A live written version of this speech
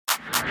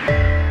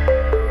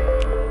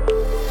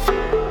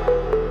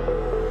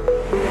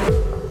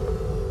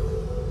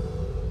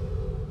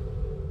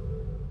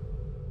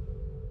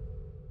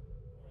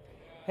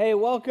Hey,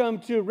 welcome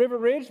to River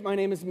Ridge. My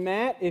name is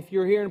Matt. If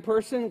you're here in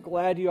person,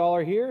 glad you all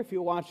are here. If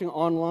you're watching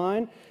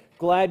online,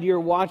 glad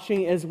you're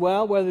watching as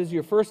well. Whether it's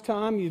your first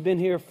time, you've been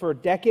here for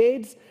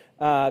decades,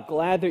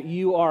 glad that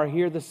you are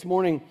here this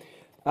morning.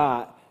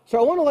 So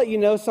I want to let you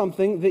know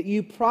something that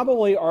you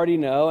probably already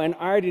know, and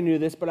I already knew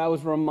this, but I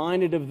was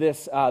reminded of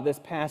this this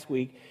past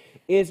week,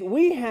 is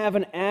we have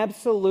an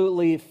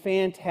absolutely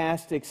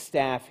fantastic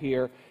staff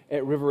here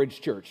at River Ridge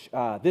Church.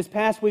 This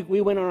past week,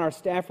 we went on our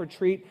staff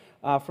retreat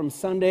from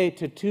Sunday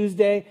to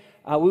Tuesday.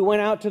 We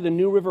went out to the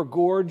New River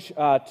Gorge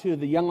to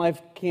the Young Life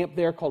camp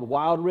there called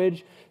Wild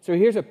Ridge. So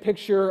here's a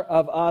picture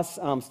of us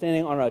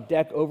standing on a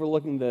deck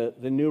overlooking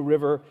the New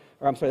River,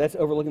 or I'm sorry, that's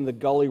overlooking the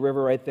Gully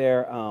River right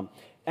there.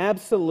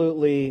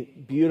 Absolutely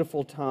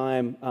beautiful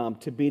time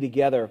to be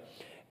together.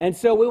 And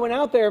so we went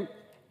out there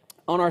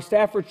on our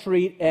staff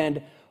retreat,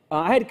 and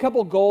I had a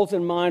couple goals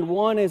in mind.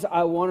 One is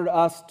I wanted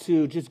us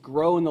to just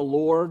grow in the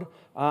Lord.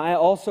 I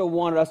also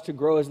wanted us to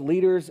grow as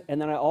leaders,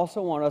 and then I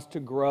also want us to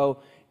grow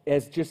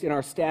as just in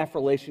our staff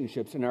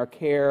relationships, in our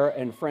care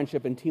and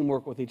friendship and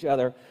teamwork with each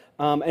other.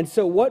 And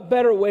so what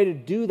better way to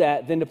do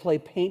that than to play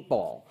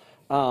paintball?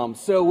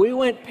 So we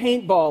went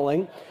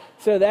paintballing.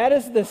 So that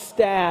is the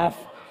staff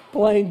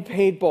playing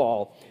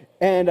paintball.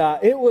 And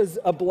it was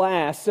a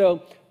blast.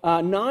 So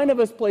 9 of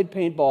us played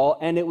paintball,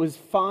 and it was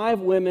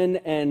 5 women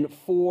and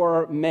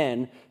 4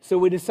 men. So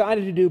we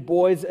decided to do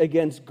boys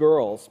against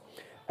girls.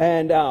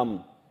 And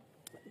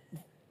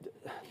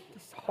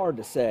it's hard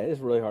to say. It's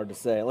really hard to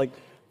say. Like,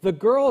 the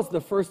girls,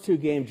 the first 2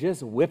 games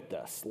just whipped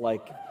us.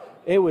 Like,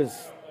 it was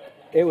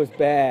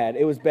bad.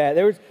 It was bad.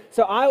 There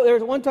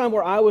was one time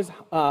where I was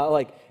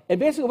and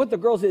basically what the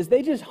girls is,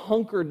 they just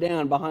hunkered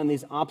down behind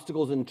these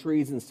obstacles and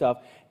trees and stuff.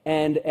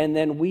 And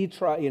then we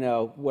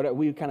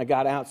we kind of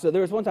got out. So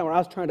there was one time where I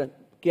was trying to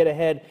get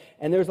ahead,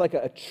 and there's like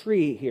a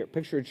tree here,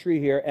 picture a tree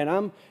here, and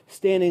I'm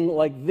standing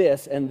like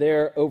this, and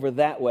they're over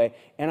that way,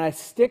 and I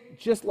stick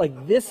just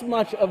like this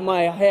much of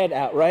my head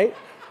out, right?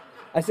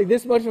 I stick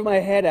this much of my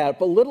head out,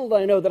 but little did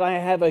I know that I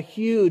have a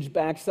huge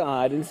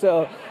backside, and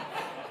so,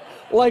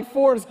 like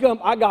Forrest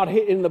Gump, I got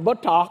hit in the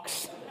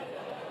buttocks.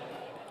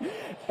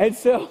 And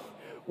so,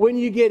 when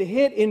you get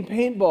hit in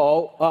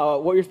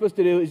paintball, what you're supposed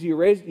to do is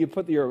you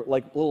put your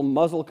like little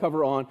muzzle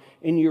cover on,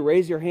 and you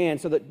raise your hand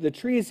so that the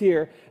tree's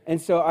here. And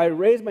so I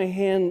raise my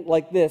hand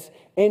like this,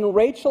 and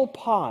Rachel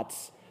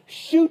Potts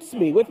shoots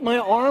me with my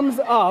arms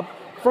up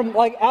from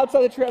like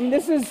outside the tree. I mean,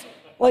 this is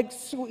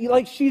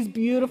like she's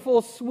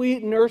beautiful,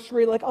 sweet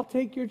nursery. Like, I'll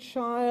take your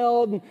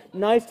child, and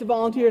nice to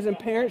volunteers and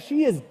parents.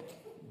 She is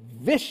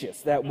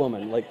vicious, that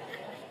woman. Like,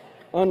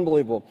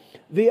 unbelievable.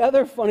 The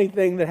other funny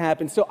thing that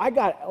happened, so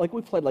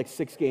we played like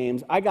 6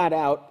 games. I got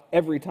out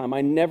every time.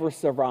 I never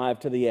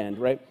survived to the end,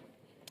 right?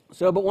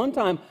 So, but one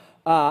time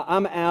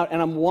I'm out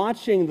and I'm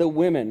watching the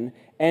women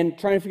and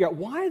trying to figure out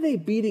why are they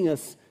beating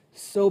us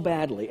so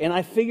badly? And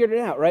I figured it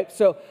out, right?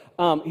 So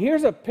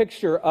here's a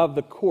picture of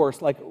the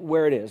course, like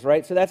where it is,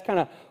 right? So that's kind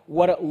of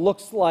what it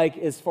looks like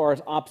as far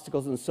as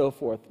obstacles and so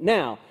forth.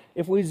 Now,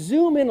 if we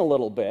zoom in a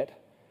little bit,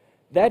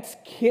 that's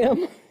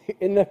Kim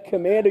in the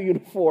commando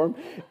uniform,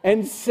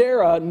 and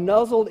Sarah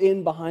nuzzled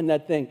in behind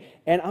that thing.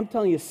 And I'm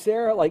telling you,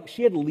 Sarah, like,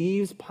 she had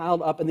leaves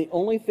piled up, and the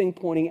only thing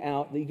pointing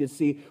out that you could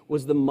see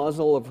was the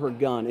muzzle of her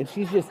gun, and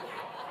she's just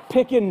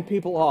picking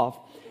people off.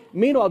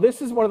 Meanwhile,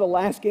 this is one of the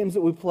last games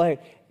that we play,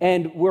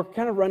 and we're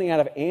kind of running out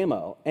of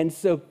ammo. And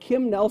so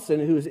Kim Nelson,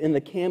 who's in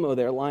the camo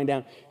there lying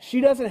down,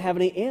 she doesn't have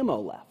any ammo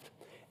left.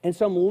 And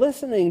so I'm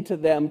listening to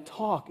them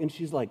talk, and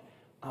she's like,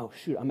 oh,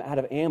 shoot, I'm out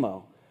of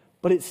ammo.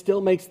 But it still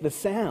makes the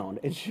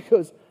sound. And she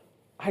goes,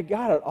 I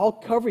got it, I'll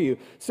cover you.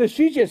 So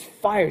she just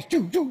fires,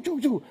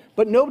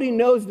 but nobody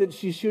knows that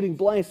she's shooting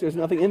blanks. There's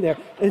nothing in there.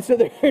 And so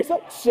there's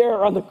like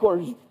Sarah on the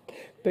corner just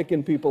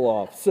picking people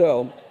off.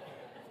 So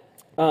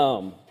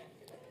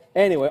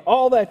anyway,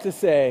 all that to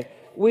say,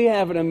 we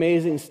have an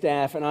amazing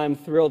staff, and I'm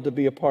thrilled to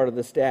be a part of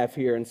the staff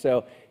here. And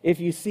so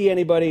if you see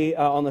anybody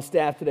on the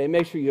staff today,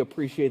 make sure you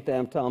appreciate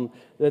them. Tell them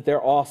that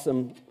they're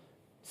awesome.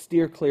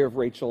 Steer clear of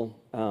Rachel.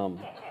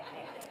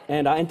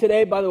 And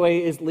today, by the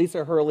way, is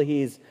Lisa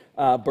Hurley's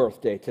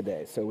birthday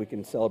today, so we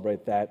can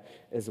celebrate that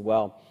as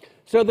well.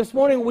 So this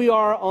morning we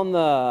are on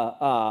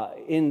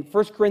in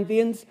 1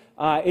 Corinthians.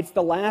 It's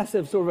the last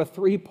of sort of a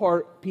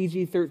 3-part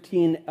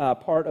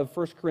PG-13 part of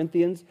 1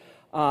 Corinthians.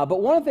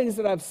 But one of the things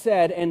that I've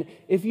said, and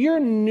if you're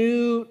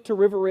new to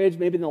River Ridge,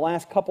 maybe in the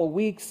last couple of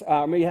weeks,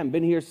 maybe you haven't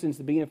been here since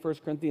the beginning of 1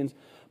 Corinthians,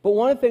 but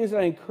one of the things that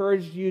I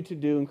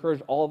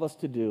encourage all of us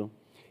to do,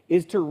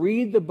 is to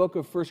read the book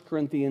of 1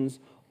 Corinthians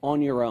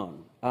on your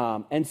own.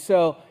 And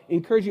so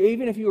encourage you,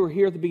 even if you were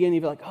here at the beginning,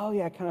 you'd be like, oh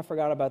yeah, I kind of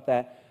forgot about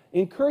that.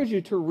 Encourage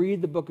you to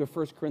read the book of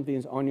 1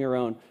 Corinthians on your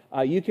own.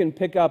 You can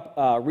pick up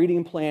a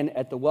reading plan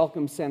at the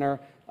Welcome Center.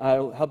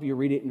 It'll help you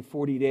read it in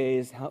 40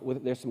 days.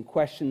 There's some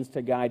questions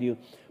to guide you.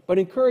 But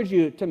encourage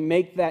you to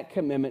make that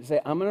commitment. Say,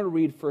 I'm going to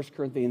read 1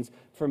 Corinthians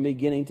from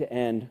beginning to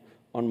end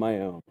on my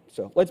own.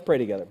 So let's pray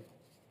together.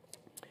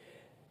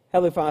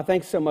 Heavenly Father,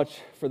 thanks so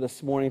much for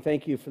this morning.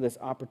 Thank you for this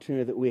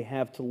opportunity that we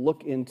have to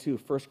look into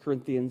 1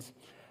 Corinthians.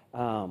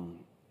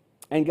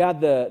 And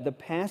God, the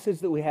passage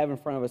that we have in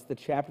front of us, the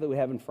chapter that we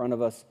have in front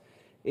of us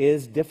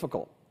is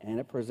difficult, and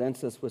it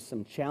presents us with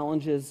some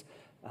challenges.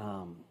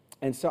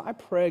 And so I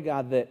pray,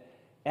 God, that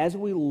as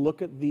we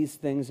look at these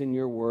things in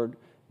your word,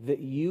 that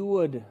you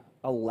would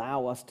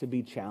allow us to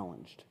be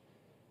challenged.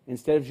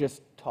 Instead of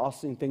just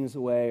tossing things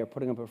away or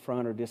putting them up in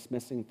front or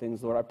dismissing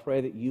things, Lord, I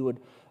pray that you would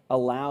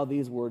allow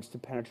these words to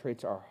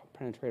penetrate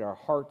our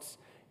hearts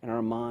and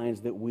our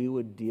minds, that we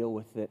would deal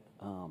with it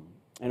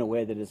in a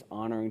way that is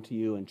honoring to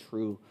you and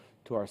true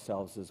to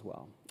ourselves as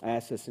well. I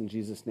ask this in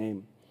Jesus'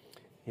 name.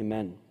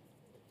 Amen.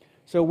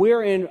 So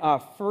we're in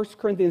 1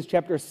 Corinthians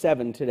chapter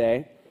 7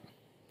 today.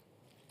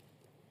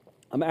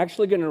 I'm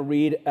actually going to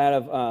read out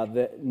of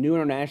the New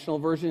International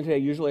Version today.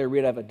 Usually I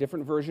read out of a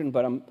different version,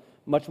 but I'm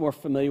much more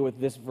familiar with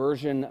this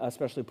version,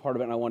 especially part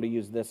of it, and I want to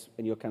use this,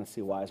 and you'll kind of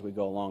see why as we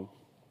go along.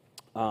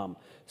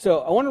 So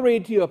I want to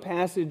read to you a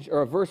passage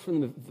or a verse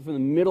from the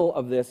middle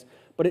of this,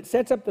 but it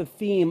sets up the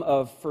theme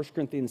of 1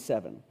 Corinthians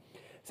 7.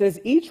 It says,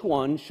 each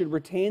one should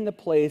retain the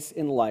place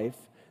in life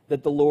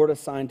that the Lord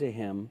assigned to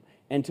him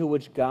and to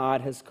which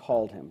God has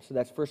called him. So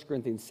that's 1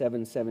 Corinthians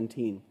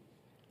 7:17.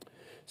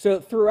 So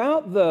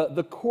throughout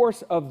the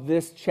course of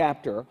this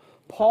chapter,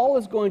 Paul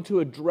is going to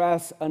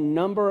address a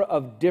number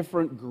of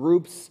different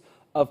groups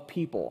of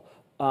people.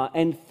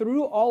 And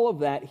through all of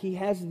that, he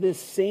has this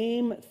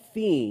same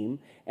theme,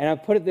 and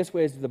I've put it this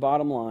way as the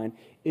bottom line,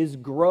 is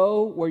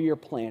grow where you're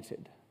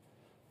planted.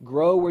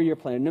 Grow where you're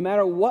planted. No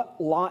matter what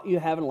lot you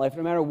have in life,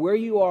 no matter where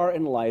you are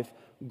in life,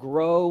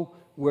 grow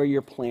where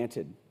you're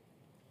planted.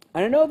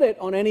 And I know that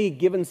on any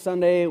given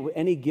Sunday,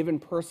 any given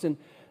person,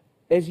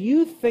 as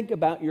you think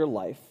about your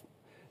life,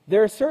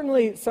 there are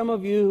certainly some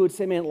of you who would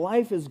say, man,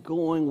 life is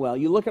going well.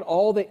 You look at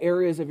all the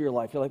areas of your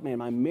life. You're like, man,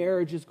 my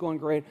marriage is going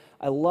great.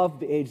 I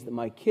love the age that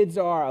my kids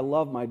are. I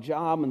love my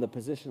job and the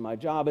position my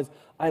job is.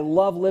 I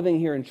love living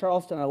here in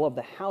Charleston. I love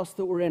the house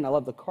that we're in. I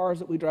love the cars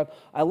that we drive.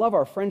 I love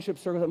our friendship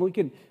circles. I mean, we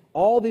could,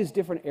 all these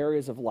different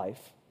areas of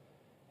life.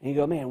 And you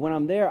go, man, when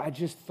I'm there, I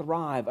just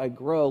thrive. I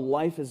grow.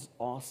 Life is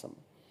awesome.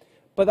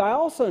 But I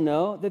also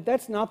know that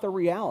that's not the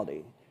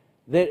reality.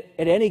 That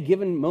at any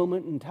given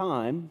moment in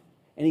time,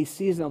 any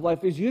season of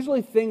life, there's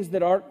usually things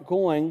that aren't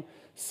going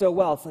so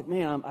well. It's like,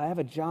 man, I have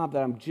a job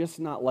that I'm just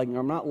not liking,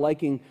 or I'm not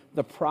liking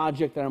the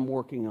project that I'm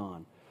working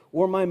on.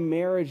 Or my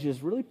marriage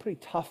is really pretty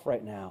tough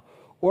right now.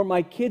 Or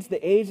my kids,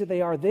 the age that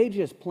they are, they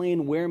just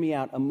plain wear me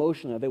out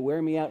emotionally. They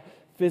wear me out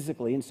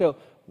physically. And so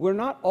we're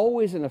not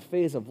always in a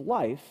phase of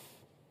life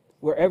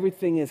where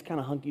everything is kind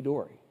of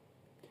hunky-dory.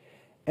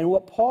 And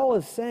what Paul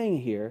is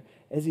saying here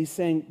is he's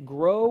saying,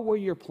 grow where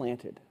you're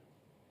planted.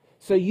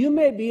 So you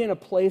may be in a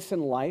place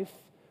in life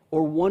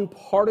or one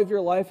part of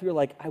your life, you're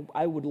like,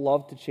 I would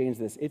love to change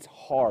this. It's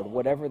hard,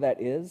 whatever that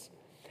is.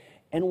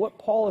 And what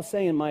Paul is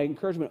saying, my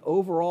encouragement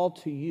overall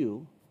to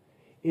you,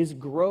 is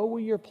grow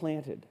where you're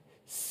planted.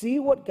 See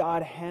what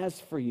God has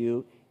for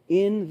you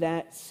in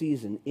that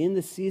season, in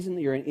the season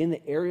that you're in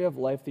the area of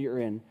life that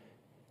you're in,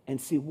 and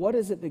see what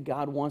is it that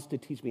God wants to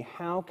teach me.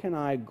 How can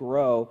I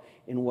grow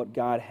in what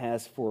God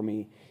has for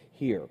me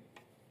here?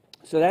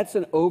 So that's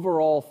an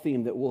overall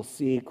theme that we'll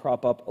see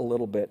crop up a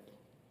little bit.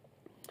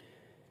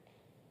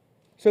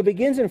 So it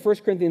begins in 1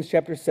 Corinthians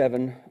chapter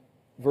 7,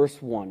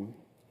 verse 1.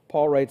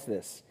 Paul writes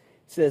this.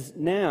 It says,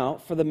 now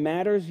for the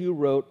matters you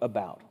wrote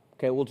about.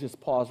 Okay, we'll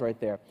just pause right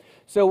there.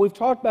 So we've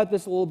talked about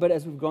this a little bit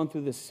as we've gone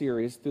through this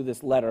series, through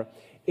this letter,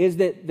 is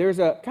that there's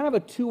a kind of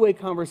a two-way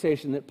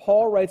conversation that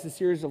Paul writes a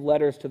series of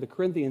letters to the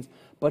Corinthians,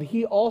 but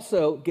he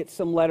also gets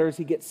some letters,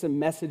 he gets some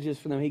messages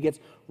from them, he gets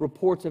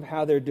reports of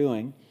how they're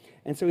doing.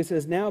 And so he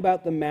says, now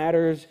about the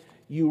matters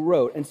you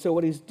wrote. And so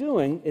what he's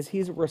doing is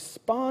he's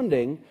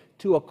responding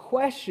to a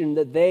question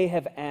that they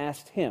have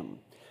asked him.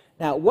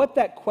 Now, what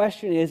that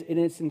question is in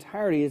its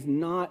entirety is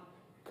not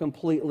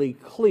completely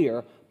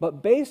clear,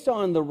 but based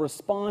on the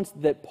response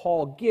that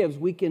Paul gives,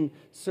 we can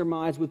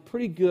surmise with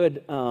pretty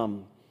good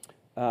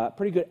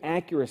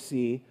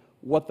accuracy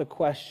what the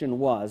question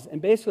was.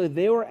 And basically,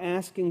 they were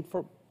asking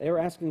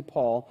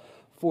Paul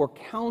for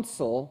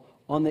counsel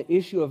on the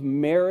issue of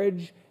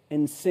marriage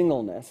and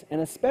singleness,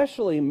 and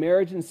especially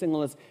marriage and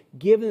singleness,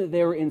 given that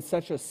they were in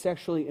such a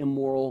sexually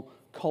immoral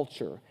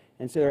culture.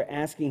 And so they're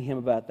asking him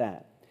about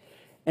that.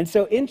 And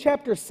so in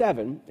chapter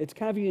 7, it's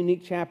kind of a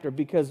unique chapter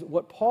because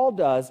what Paul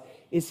does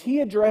is he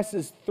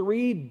addresses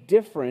three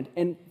different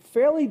and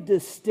fairly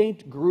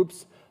distinct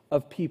groups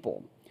of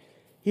people.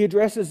 He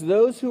addresses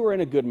those who are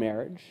in a good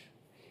marriage,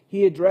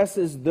 he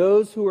addresses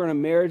those who are in a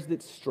marriage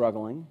that's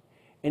struggling,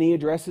 and he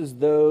addresses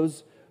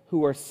those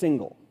who are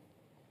single.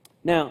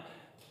 Now,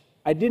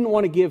 I didn't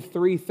want to give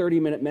 3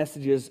 30-minute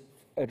messages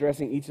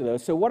addressing each of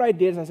those. So what I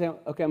did is I said,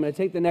 okay, I'm going to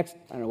take the next,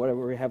 I don't know,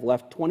 whatever we have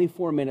left,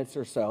 24 minutes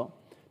or so,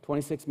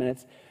 26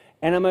 minutes,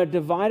 and I'm going to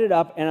divide it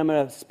up and I'm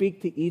going to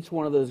speak to each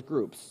one of those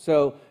groups.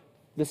 So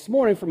this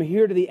morning, from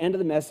here to the end of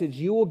the message,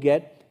 you will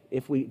get,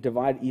 if we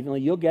divide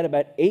evenly, you'll get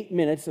about 8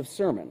 minutes of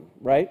sermon,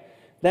 right?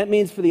 That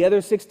means for the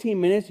other 16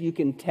 minutes, you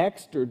can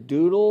text or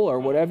doodle or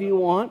whatever you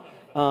want.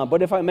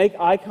 But if I make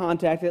eye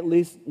contact, at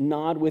least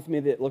nod with me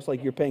that it looks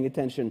like you're paying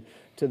attention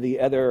to the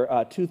other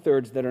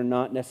 2/3 that are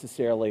not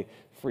necessarily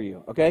for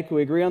you. Okay, can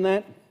we agree on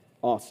that?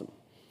 Awesome.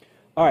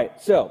 All right,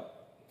 so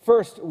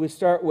first we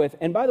start with,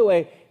 and by the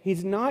way,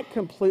 he's not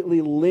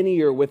completely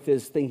linear with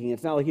his thinking.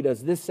 It's not like he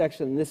does this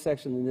section, and this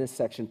section, and this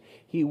section.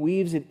 He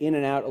weaves it in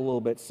and out a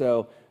little bit,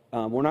 so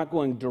we're not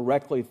going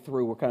directly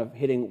through. We're kind of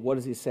hitting what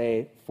does he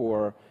say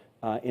for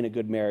in a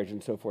good marriage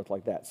and so forth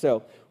like that.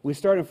 So we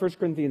start in 1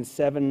 Corinthians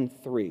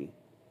 7:3.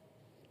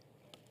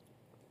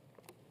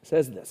 It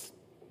says this.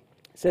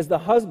 It says, the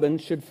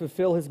husband should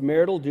fulfill his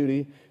marital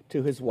duty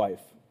to his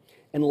wife,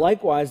 and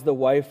likewise the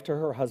wife to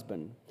her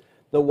husband.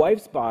 The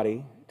wife's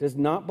body does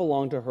not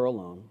belong to her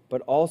alone,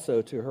 but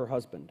also to her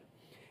husband.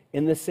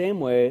 In the same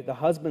way, the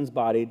husband's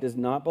body does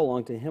not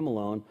belong to him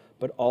alone,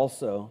 but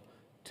also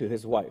to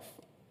his wife.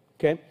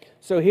 Okay?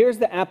 So here's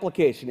the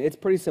application. It's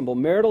pretty simple.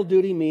 Marital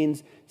duty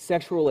means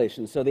sexual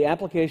relations. So the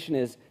application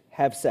is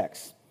have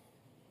sex.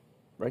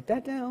 Write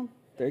that down.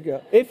 There you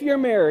go. If you're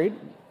married,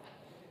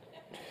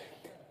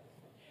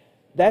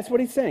 that's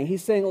what he's saying.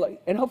 He's saying,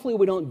 and hopefully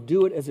we don't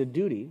do it as a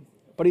duty,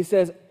 but he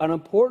says an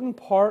important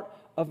part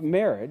of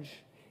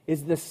marriage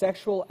is the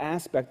sexual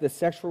aspect, the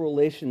sexual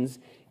relations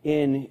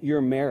in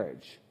your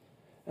marriage.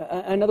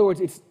 In other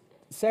words,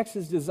 sex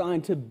is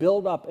designed to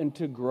build up and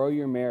to grow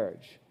your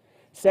marriage.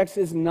 Sex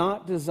is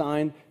not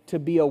designed to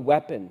be a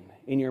weapon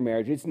in your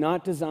marriage. It's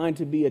not designed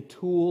to be a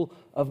tool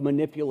of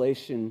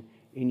manipulation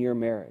in your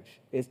marriage.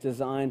 It's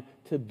designed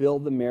to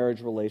build the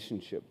marriage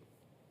relationship.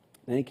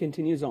 Then he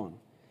continues on.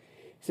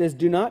 He says,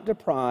 do not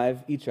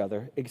deprive each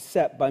other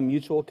except by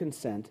mutual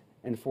consent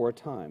and for a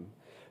time,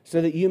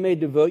 so that you may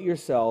devote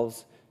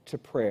yourselves to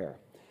prayer.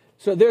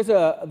 So there's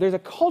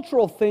a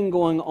cultural thing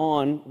going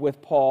on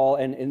with Paul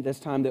and in this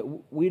time that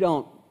we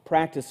don't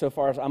practice so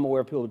far as I'm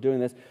aware of people doing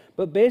this,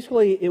 but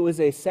basically it was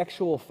a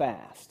sexual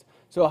fast.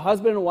 So a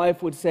husband and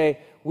wife would say,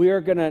 we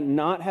are going to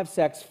not have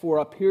sex for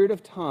a period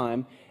of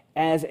time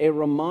as a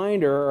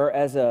reminder or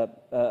as an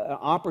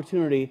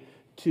opportunity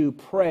to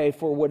pray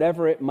for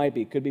whatever it might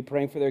be. Could be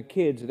praying for their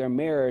kids or their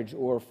marriage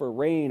or for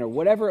rain or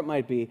whatever it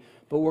might be,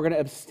 but we're going to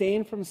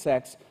abstain from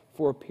sex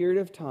for a period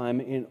of time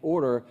in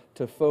order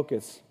to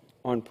focus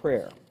on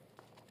prayer.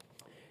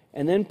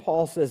 And then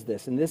Paul says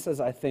this, and this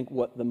is, I think,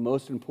 what the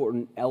most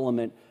important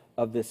element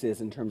of this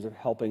is in terms of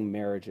helping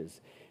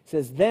marriages. He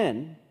says,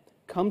 then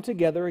come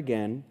together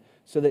again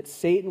so that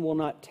Satan will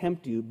not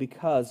tempt you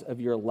because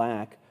of your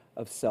lack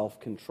of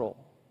self-control.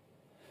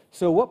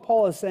 So what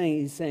Paul is saying,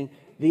 he's saying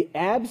the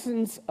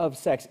absence of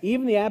sex,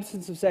 even the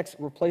absence of sex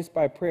replaced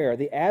by prayer,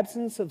 the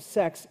absence of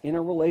sex in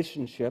a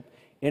relationship,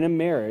 in a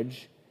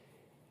marriage,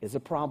 is a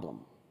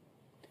problem.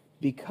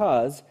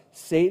 Because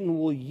Satan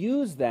will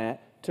use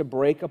that to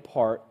break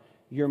apart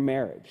your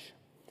marriage.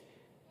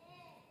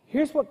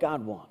 Here's what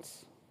God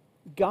wants.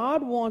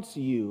 God wants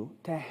you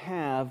to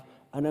have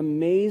an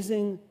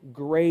amazing,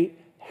 great,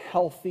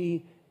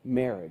 healthy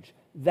marriage.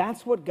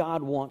 That's what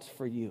God wants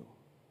for you.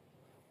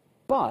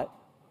 But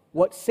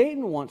what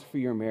Satan wants for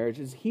your marriage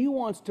is he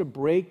wants to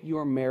break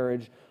your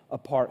marriage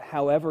apart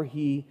however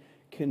he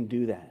can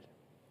do that.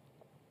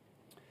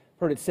 I've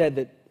heard it said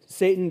that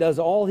Satan does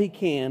all he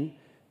can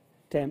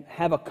to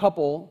have a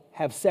couple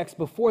have sex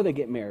before they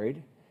get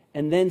married,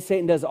 and then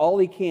Satan does all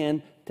he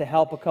can to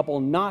help a couple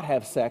not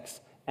have sex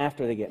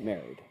after they get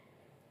married.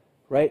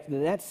 Right?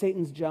 That's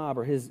Satan's job,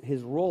 or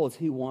his role is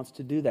he wants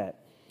to do that.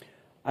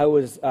 I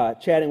was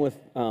chatting with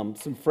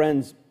some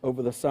friends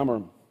over the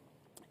summer,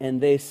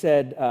 and they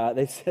said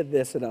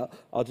this, and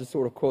I'll just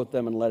sort of quote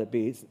them and let it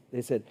be.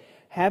 They said,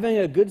 having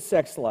a good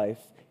sex life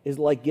is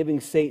like giving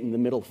Satan the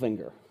middle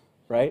finger,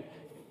 right?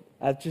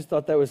 I just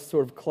thought that was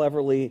sort of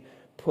cleverly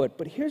put.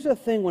 But here's the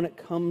thing when it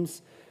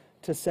comes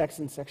to sex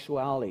and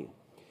sexuality.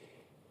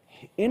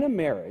 In a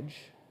marriage,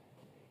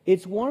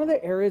 it's one of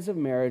the areas of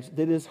marriage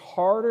that is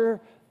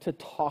harder to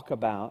talk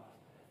about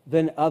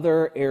than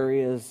other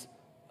areas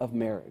of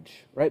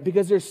marriage, right?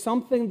 Because there's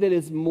something that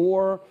is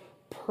more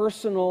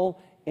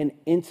personal and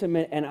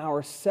intimate, and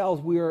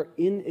ourselves,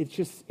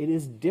 it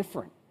is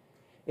different.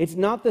 It's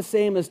not the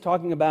same as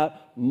talking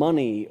about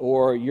money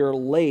or you're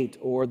late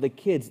or the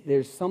kids.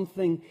 There's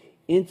something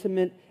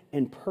intimate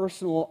and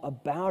personal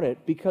about it,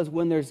 because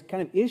when there's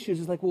kind of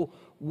issues, it's like, well,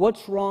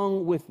 what's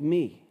wrong with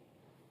me?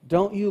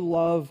 Don't you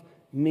love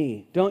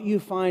me? Don't you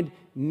find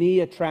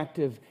me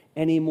attractive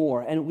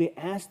anymore? And we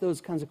ask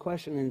those kinds of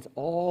questions, and it's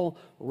all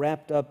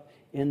wrapped up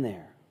in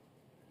there.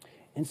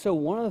 And so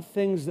one of the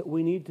things that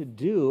we need to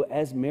do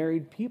as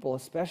married people,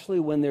 especially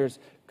when there's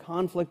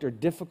conflict or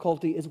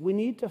difficulty, is we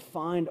need to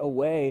find a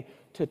way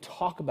to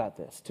talk about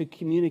this, to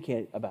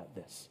communicate about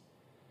this.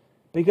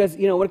 Because,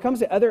 when it comes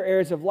to other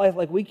areas of life,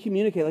 like we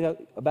communicate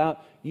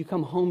about you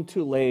come home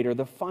too late, or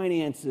the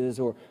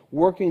finances, or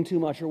working too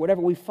much, or whatever.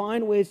 We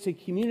find ways to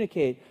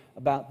communicate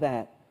about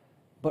that.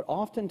 But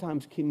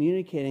oftentimes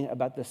communicating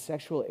about the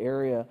sexual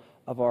area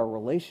of our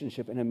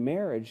relationship in a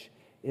marriage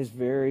is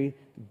very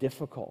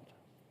difficult.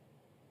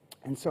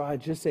 And so I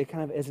just say,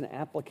 kind of as an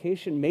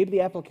application, maybe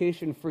the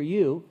application for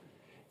you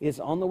is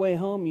on the way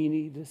home, you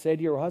need to say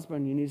to your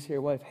husband, you need to say to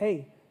your wife,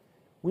 hey,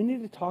 we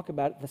need to talk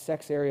about the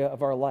sex area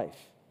of our life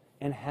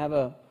and have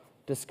a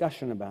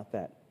discussion about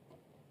that.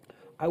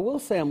 I will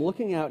say I'm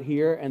looking out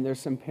here and there's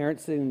some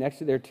parents sitting next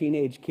to their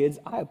teenage kids.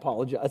 I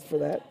apologize for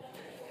that.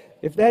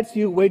 If that's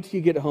you, wait till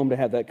you get home to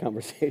have that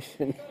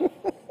conversation.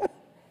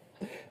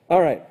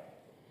 All right.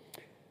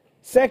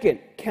 Second,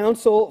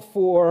 counsel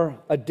for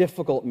a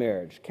difficult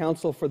marriage.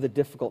 Counsel for the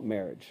difficult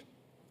marriage.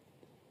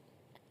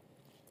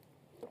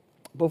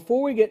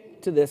 Before we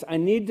get to this, I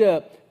need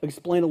to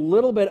explain a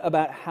little bit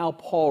about how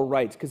Paul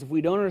writes, because if we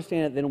don't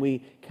understand it, then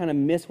we kind of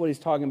miss what he's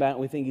talking about and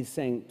we think he's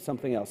saying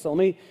something else. So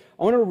I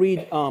want to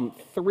read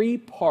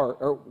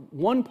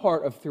one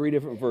part of 3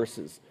 different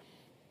verses.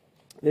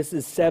 This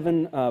is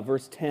 7,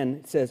 verse 10.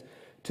 It says,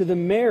 to the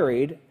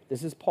married,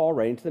 this is Paul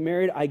writing, to the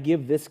married I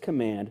give this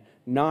command,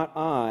 not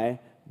I,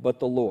 but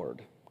the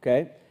Lord.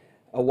 Okay?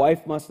 A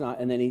wife must not,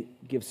 and then he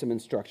gives some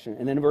instruction.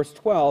 And then in verse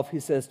 12, he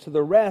says, to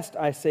the rest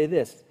I say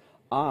this,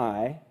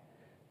 I,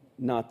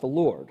 not the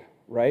Lord,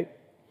 right?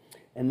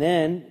 And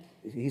then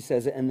he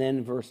says, and then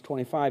in verse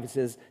 25, he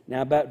says,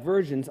 now about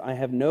virgins, I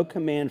have no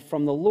command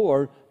from the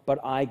Lord, but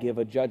I give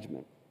a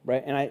judgment,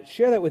 right? And I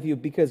share that with you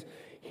because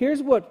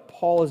here's what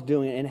Paul is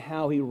doing and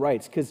how he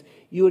writes, because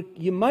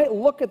you might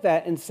look at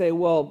that and say,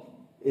 well,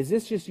 is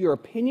this just your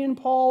opinion,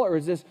 Paul, or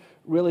is this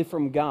really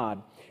from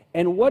God?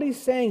 And what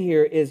he's saying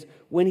here is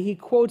when he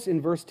quotes in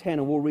verse 10,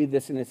 and we'll read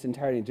this in its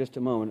entirety in just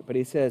a moment, but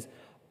he says,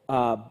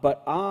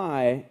 not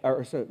I,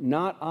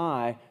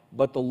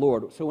 but the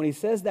Lord. So when he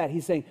says that,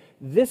 he's saying,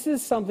 this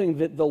is something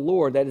that the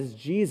Lord, that is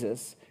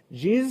Jesus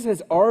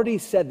has already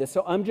said this.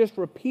 So I'm just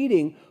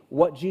repeating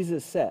what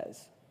Jesus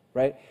says,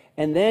 right?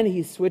 And then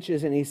he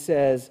switches and he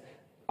says,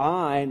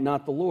 I,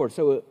 not the Lord.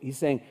 So he's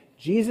saying,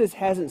 Jesus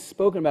hasn't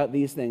spoken about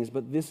these things,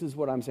 but this is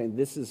what I'm saying.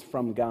 This is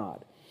from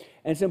God.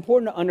 And it's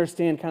important to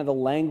understand kind of the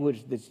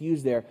language that's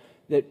used there,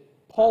 that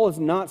Paul is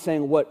not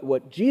saying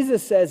what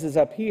Jesus says is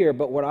up here,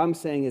 but what I'm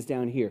saying is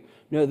down here.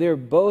 No, they're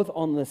both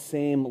on the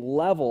same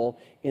level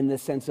in the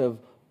sense of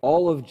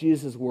all of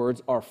Jesus'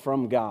 words are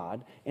from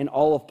God, and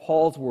all of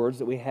Paul's words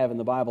that we have in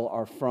the Bible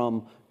are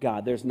from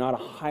God. There's not a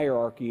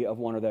hierarchy of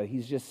one or the other.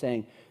 He's just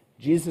saying,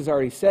 Jesus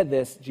already said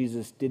this,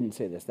 Jesus didn't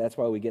say this. That's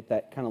why we get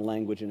that kind of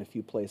language in a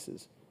few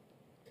places.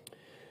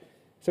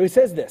 So he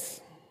says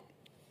this,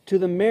 to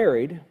the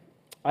married,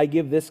 I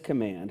give this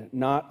command,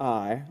 not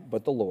I,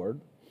 but the Lord.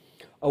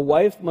 A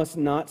wife must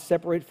not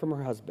separate from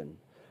her husband,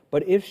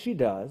 but if she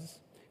does,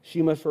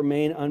 she must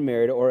remain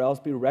unmarried or else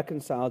be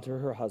reconciled to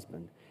her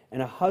husband,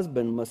 and a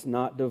husband must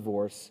not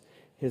divorce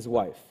his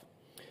wife.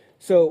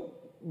 So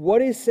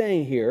what he's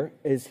saying here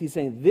is he's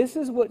saying this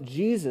is what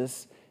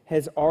Jesus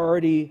has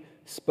already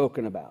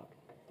spoken about,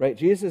 right?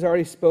 Jesus has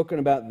already spoken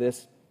about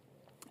this,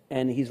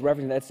 and he's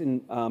referencing, that's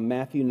in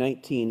Matthew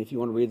 19, if you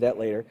want to read that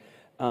later.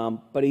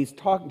 But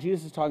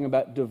Jesus is talking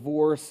about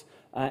divorce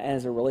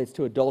as it relates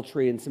to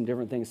adultery and some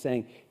different things,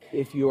 saying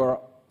if your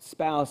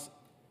spouse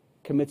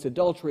commits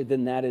adultery,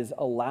 then that is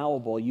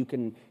allowable. You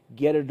can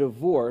get a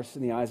divorce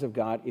in the eyes of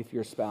God if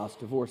your spouse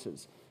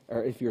divorces,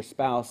 or if your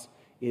spouse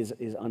is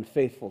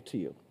unfaithful to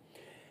you.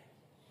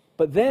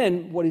 But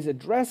then what he's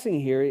addressing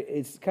here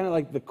is kind of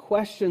like the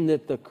question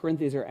that the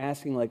Corinthians are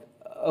asking, like,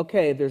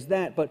 okay, there's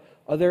that, but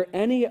are there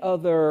any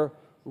other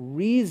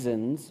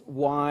reasons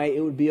why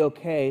it would be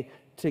okay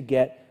to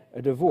get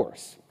a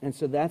divorce? And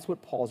so that's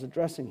what Paul's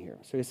addressing here.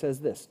 So he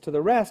says this, to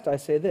the rest I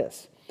say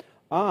this,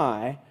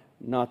 I,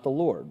 not the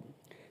Lord.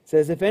 It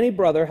says, if any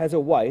brother has a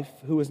wife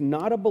who is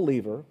not a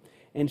believer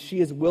and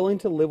she is willing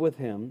to live with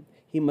him,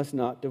 he must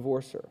not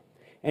divorce her.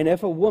 And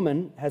if a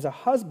woman has a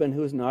husband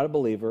who is not a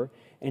believer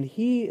and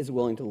he is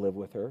willing to live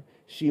with her,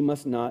 she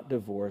must not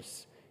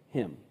divorce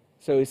him.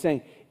 So he's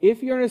saying,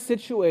 if you're in a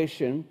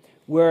situation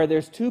where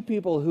there's two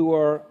people who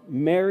are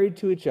married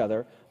to each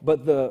other,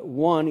 but the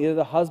one, either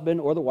the husband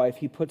or the wife,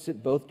 he puts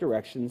it both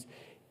directions,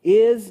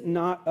 is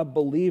not a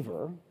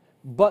believer,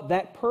 but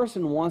that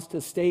person wants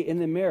to stay in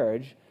the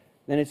marriage,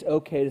 then it's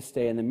okay to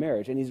stay in the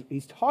marriage. And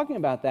he's talking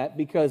about that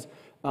because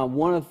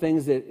one of the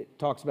things that it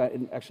talks about,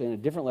 actually in a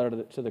different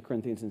letter to the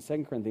Corinthians in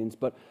 2 Corinthians,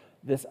 but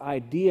this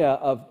idea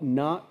of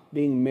not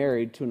being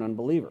married to an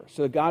unbeliever.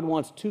 So God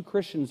wants two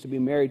Christians to be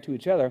married to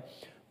each other,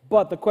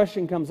 but the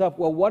question comes up,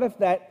 well, what if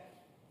that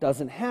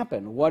doesn't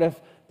happen? What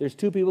if there's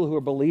two people who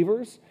are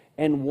believers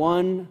and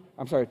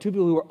two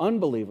people who are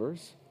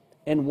unbelievers,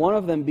 and one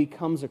of them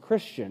becomes a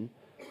Christian?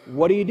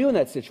 What do you do in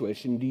that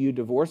situation? Do you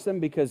divorce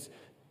them because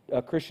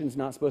a Christian's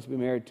not supposed to be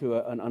married to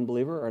an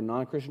unbeliever or a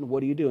non-Christian?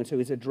 What do you do? And so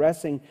he's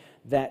addressing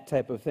that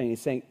type of thing.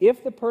 He's saying,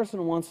 if the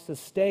person wants to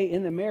stay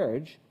in the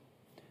marriage,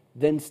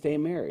 then stay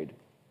married.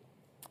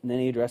 And then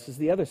he addresses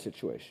the other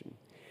situation.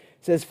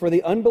 It says, for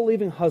the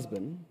unbelieving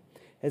husband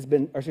has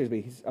been,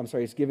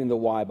 he's giving the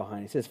why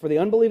behind it. He says, for the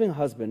unbelieving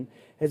husband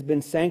has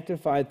been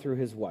sanctified through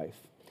his wife,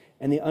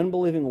 and the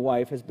unbelieving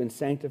wife has been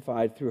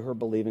sanctified through her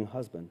believing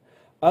husband.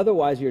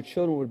 Otherwise, your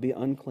children would be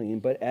unclean,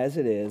 but as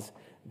it is,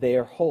 they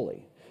are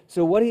holy.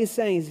 So what he's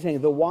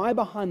saying the why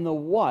behind the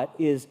what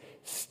is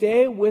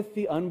stay with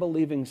the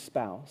unbelieving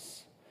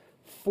spouse,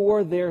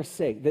 for their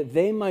sake, that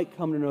they might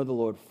come to know the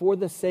Lord, for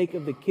the sake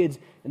of the kids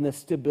and the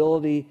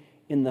stability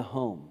in the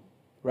home,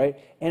 right?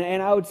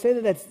 And I would say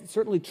that that's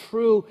certainly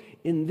true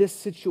in this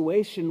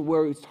situation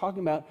where he's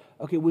talking about,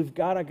 okay, we've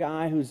got a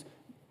guy who's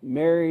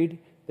married,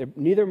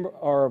 neither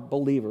are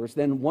believers.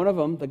 Then one of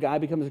them, the guy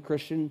becomes a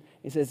Christian.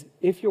 He says,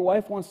 if your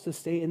wife wants to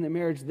stay in the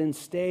marriage, then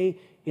stay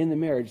in the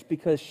marriage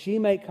because she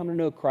might come to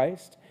know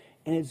Christ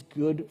and it's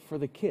good for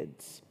the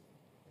kids.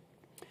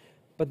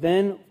 But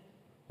then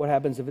what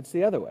happens if it's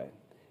the other way?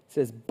 It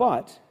says,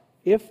 but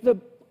if the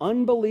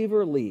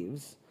unbeliever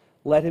leaves,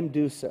 let him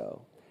do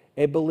so.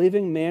 A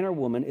believing man or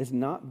woman is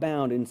not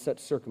bound in such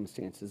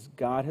circumstances.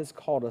 God has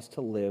called us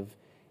to live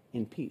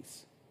in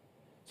peace.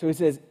 So he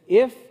says,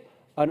 if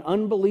an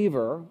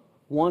unbeliever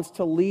wants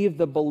to leave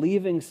the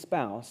believing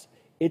spouse,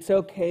 it's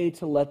okay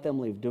to let them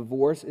leave.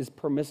 Divorce is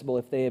permissible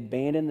if they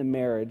abandon the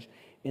marriage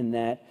in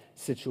that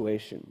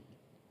situation.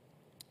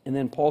 And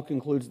then Paul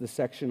concludes the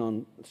section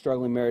on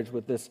struggling marriage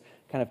with this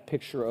kind of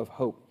picture of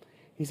hope.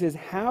 He says,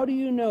 how do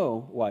you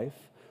know, wife,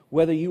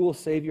 whether you will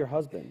save your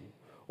husband?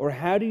 Or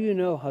how do you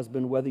know,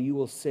 husband, whether you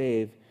will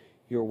save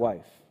your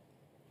wife?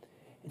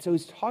 And so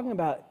he's talking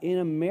about in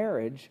a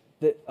marriage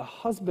that a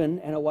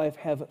husband and a wife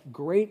have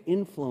great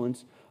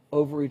influence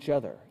over each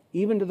other,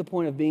 even to the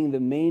point of being the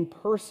main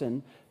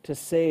person to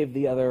save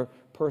the other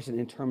person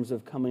in terms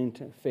of coming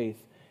to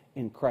faith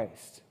in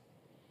Christ.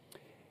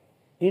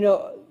 You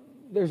know,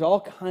 there's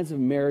all kinds of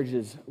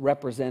marriages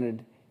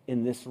represented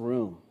in this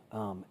room.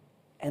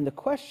 And the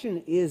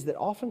question is that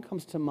often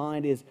comes to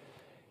mind is,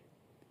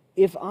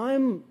 if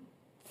I'm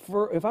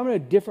in a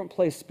different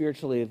place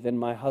spiritually than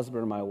my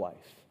husband or my wife,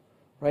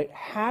 right?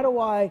 How do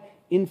I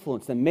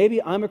influence them?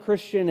 Maybe I'm a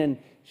Christian and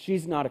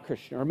she's not a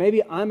Christian, or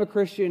maybe I'm a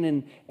Christian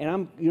and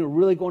I'm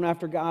really going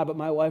after God, but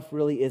my wife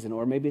really isn't,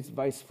 or maybe it's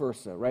vice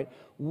versa, right?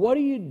 What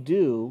do you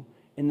do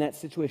in that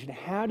situation?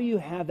 How do you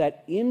have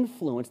that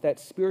influence, that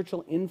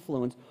spiritual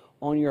influence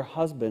on your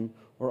husband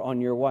or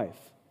on your wife?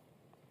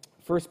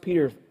 1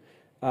 Peter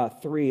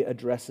 3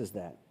 addresses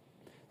that.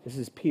 This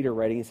is Peter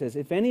writing. He says,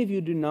 if any of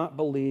you do not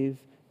believe,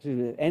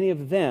 any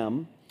of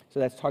them, so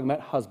that's talking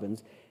about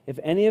husbands, if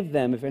any of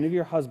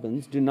your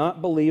husbands do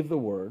not believe the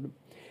word,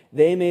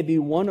 they may be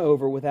won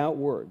over without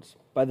words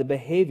by the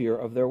behavior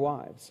of their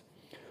wives,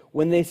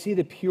 when they see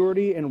the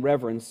purity and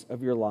reverence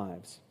of your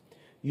lives.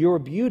 Your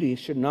beauty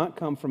should not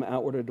come from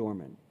outward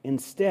adornment.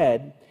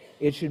 Instead,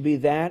 it should be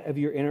that of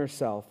your inner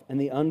self and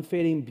the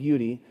unfading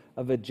beauty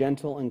of a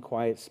gentle and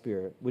quiet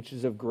spirit, which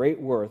is of great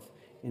worth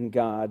in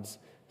God's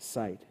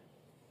sight.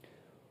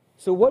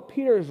 So what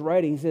Peter is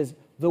writing, he says,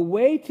 the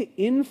way to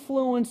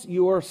influence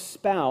your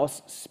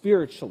spouse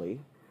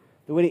spiritually,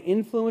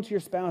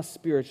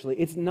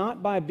 it's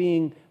not by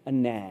being a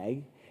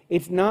nag.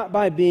 It's not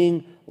by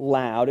being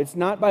loud. It's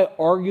not by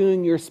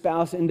arguing your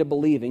spouse into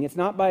believing. It's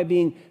not by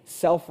being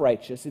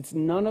self-righteous. It's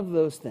none of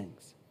those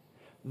things.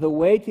 The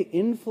way to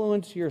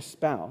influence your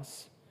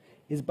spouse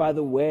is by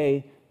the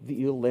way that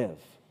you live.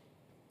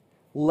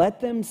 Let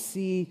them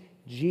see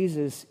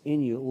Jesus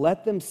in you.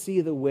 Let them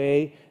see the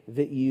way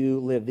that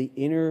you live, the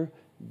inner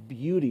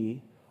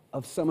beauty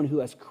of someone who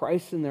has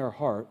Christ in their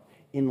heart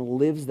and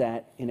lives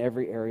that in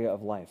every area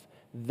of life.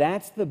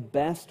 That's the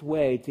best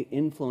way to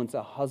influence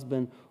a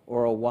husband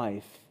or a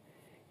wife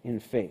in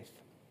faith.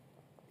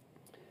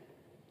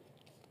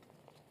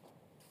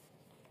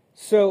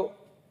 So,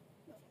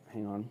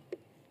 hang on.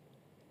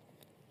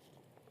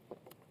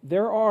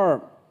 There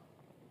are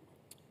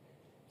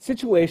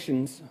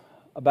situations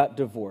about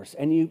divorce,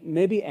 and you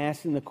may be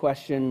asking the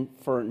question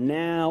for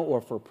now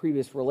or for a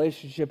previous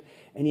relationship,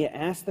 and you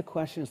ask the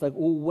question, it's like,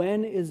 well,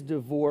 when is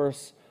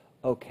divorce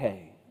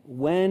okay?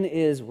 When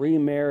is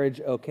remarriage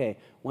okay?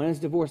 When is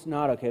divorce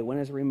not okay? When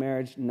is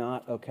remarriage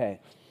not okay?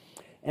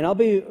 And I'll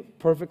be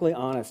perfectly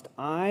honest.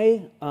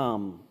 I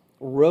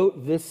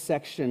wrote this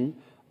section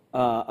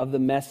of the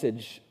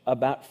message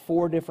about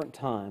 4 different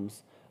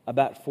times,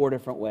 about 4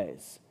 different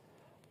ways,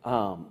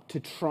 to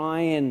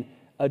try and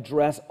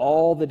address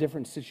all the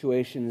different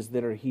situations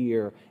that are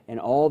here and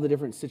all the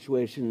different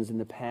situations in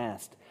the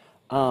past.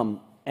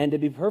 And to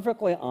be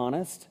perfectly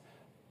honest,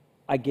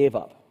 I gave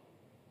up,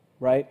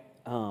 right?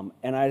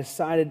 And I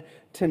decided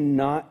to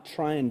not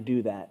try and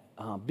do that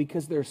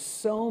because there's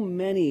so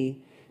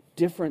many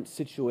different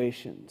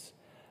situations.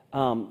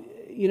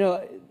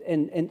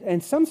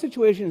 And some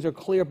situations are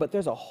clear, but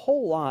there's a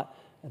whole lot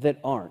that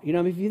aren't.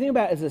 If you think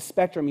about it as a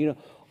spectrum,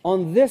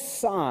 on this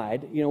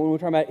side, when we're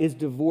talking about is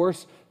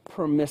divorce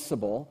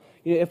permissible,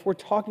 if we're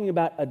talking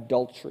about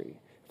adultery,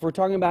 if we're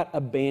talking about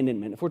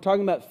abandonment, if we're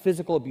talking about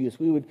physical abuse,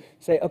 we would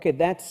say, okay,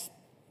 that's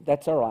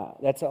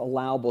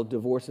allowable.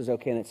 Divorce is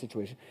okay in that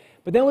situation.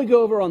 But then we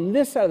go over on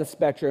this side of the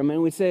spectrum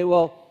and we say,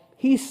 well,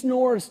 he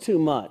snores too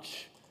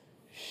much.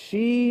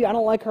 I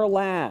don't like her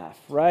laugh,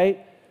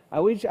 right?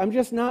 I'm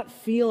just not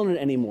feeling it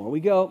anymore. We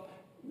go,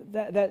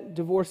 that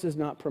divorce is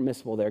not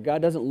permissible there.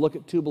 God doesn't look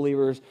at 2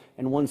 believers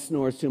and one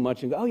snores too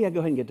much and go, oh yeah, go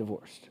ahead and get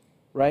divorced,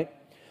 right?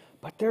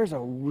 But there's a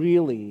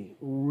really,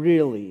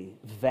 really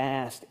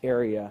vast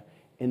area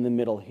in the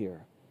middle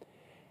here.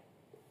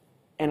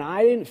 And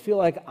I didn't feel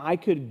like I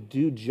could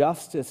do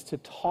justice to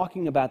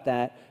talking about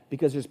that,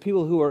 because there's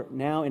people who are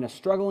now in a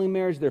struggling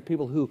marriage. There are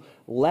people who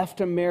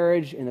left a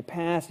marriage in the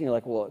past, and you're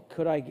like, well,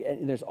 could I?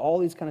 And there's all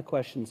these kind of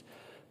questions.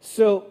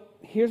 So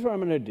here's what I'm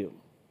going to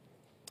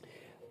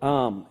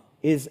do.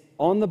 Is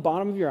on the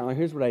bottom of your outline,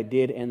 here's what I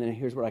did, and then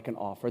here's what I can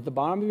offer. At the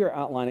bottom of your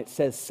outline, it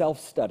says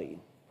self-study,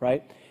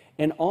 right?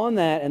 And on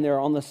that, and they're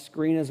on the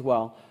screen as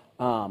well,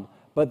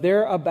 but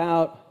they're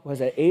about,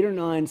 8 or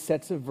 9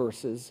 sets of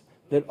verses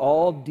that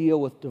all deal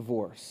with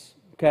divorce,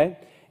 okay?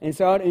 And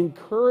so I'd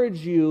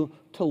encourage you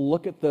to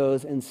look at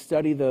those and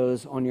study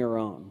those on your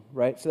own,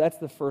 right? So that's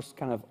the first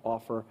kind of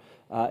offer,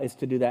 is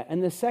to do that.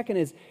 And the second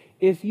is,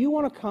 if you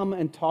want to come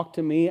and talk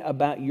to me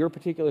about your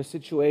particular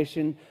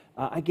situation,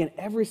 again,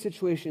 every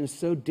situation is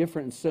so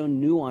different and so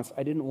nuanced,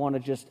 I didn't want to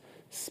just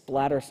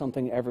splatter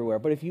something everywhere.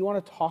 But if you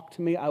want to talk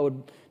to me, I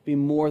would be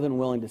more than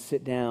willing to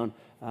sit down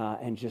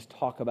and just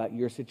talk about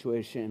your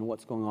situation and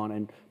what's going on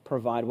and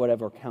provide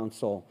whatever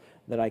counsel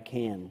that I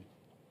can.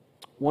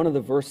 One of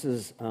the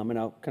verses, and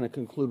I'll kind of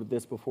conclude with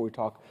this before we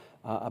talk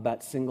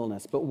about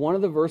singleness, but one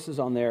of the verses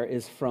on there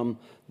is from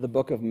the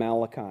book of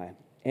Malachi.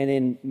 And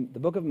in the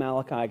book of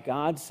Malachi,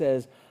 God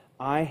says,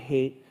 I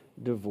hate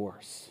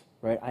divorce,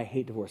 right? I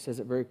hate divorce, says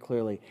it very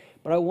clearly.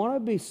 But I want to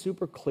be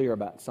super clear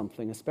about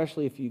something,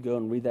 especially if you go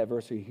and read that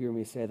verse or you hear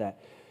me say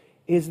that,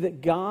 is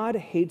that God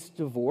hates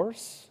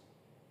divorce,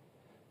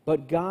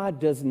 but God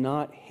does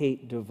not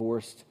hate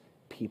divorced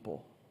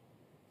people.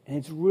 And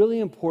it's really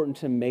important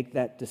to make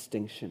that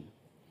distinction.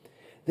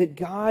 That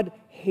God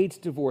hates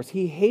divorce.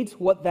 He hates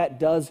what that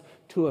does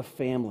to a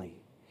family.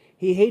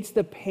 He hates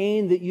the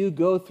pain that you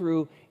go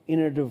through in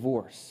a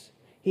divorce.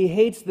 He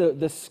hates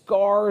the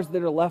scars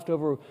that are left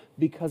over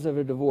because of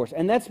a divorce.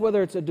 And that's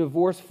whether it's a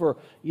divorce for,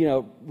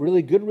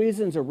 really good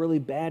reasons or really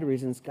bad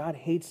reasons. God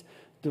hates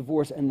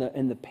divorce and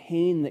the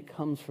pain that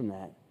comes from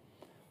that.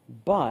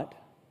 But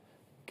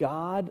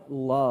God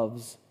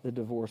loves the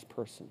divorced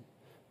person.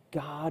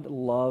 God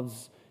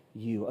loves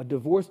you. A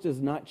divorce does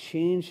not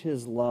change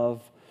his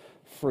love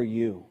for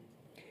you.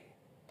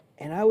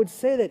 And I would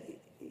say that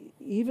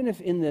even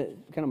if in the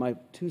kind of my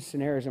two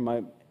scenarios or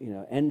my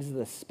ends of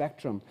the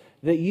spectrum,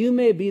 that you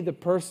may be the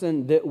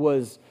person that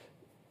was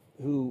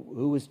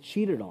who was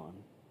cheated on,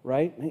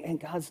 right? And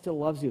God still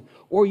loves you.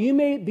 Or you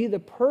may be the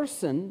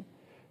person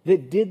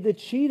that did the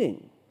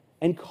cheating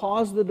and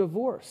caused the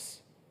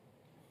divorce,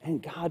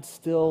 and God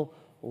still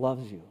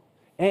loves you.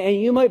 And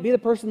you might be the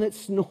person that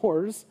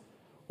snores,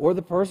 or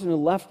the person who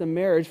left a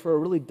marriage for a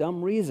really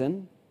dumb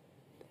reason,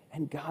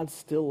 and God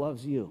still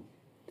loves you.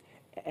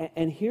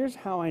 And here's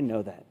how I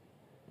know that.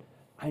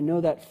 I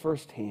know that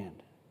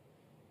firsthand.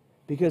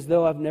 Because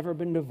though I've never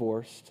been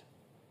divorced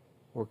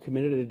or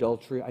committed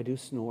adultery, I do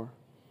snore.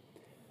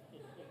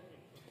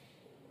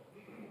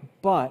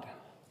 But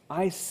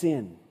I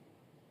sin.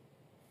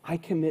 I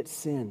commit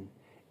sin.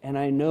 And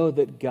I know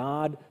that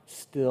God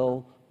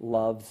still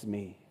loves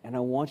me. And I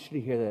want you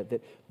to hear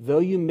that though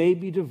you may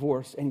be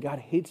divorced, and God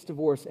hates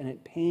divorce, and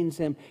it pains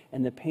him,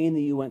 and the pain that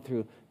you went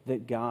through,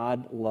 that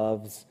God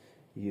loves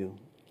you.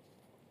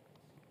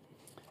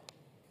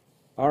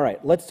 All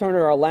right, let's turn to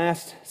our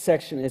last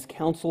section, is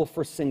counsel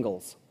for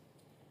singles.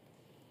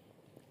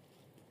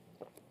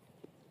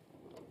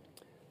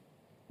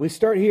 We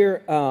start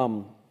here,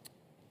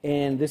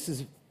 and this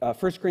is 1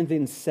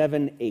 Corinthians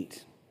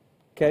 7:8.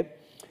 Okay?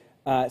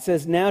 It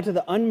says, now to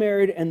the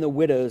unmarried and the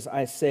widows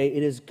I say,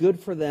 it is good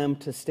for them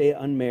to stay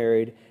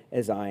unmarried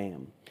as I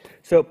am.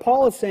 So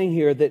Paul is saying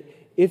here that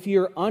if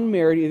you're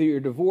unmarried, either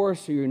you're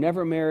divorced or you're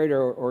never married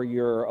or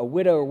you're a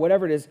widow or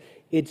whatever it is,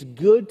 it's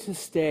good to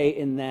stay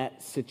in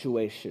that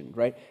situation,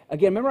 right?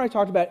 Again, remember I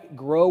talked about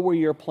grow where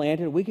you're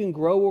planted. We can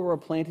grow where we're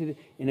planted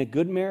in a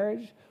good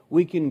marriage.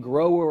 We can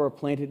grow where we're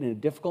planted in a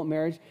difficult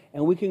marriage.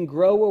 And we can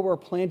grow where we're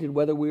planted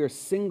whether we are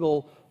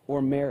single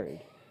or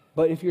married.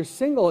 But if you're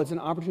single, it's an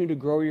opportunity to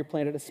grow where you're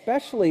planted,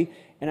 especially,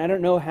 and I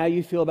don't know how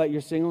you feel about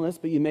your singleness,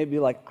 but you may be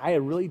like, I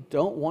really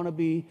don't want to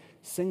be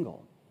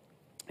single.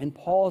 And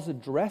Paul is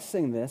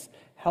addressing this,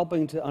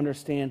 helping to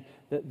understand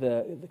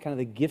the kind of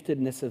the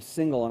giftedness of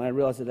single. And I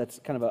realize that that's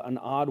kind of an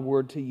odd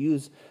word to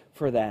use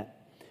for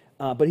that.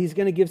 But he's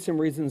going to give some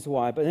reasons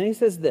why. But then he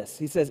says this.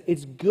 He says,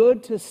 it's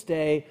good to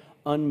stay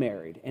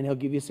unmarried. And he'll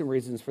give you some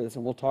reasons for this,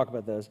 and we'll talk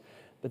about those.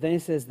 But then he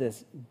says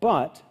this,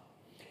 but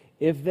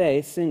if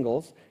they,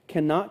 singles,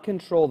 cannot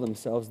control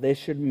themselves, they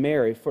should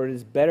marry, for it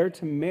is better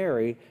to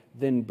marry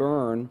than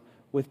burn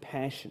with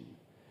passion.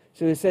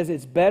 So he says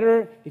it's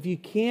better if you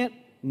can't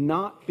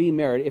not be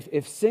married.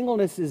 If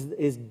singleness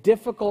is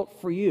difficult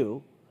for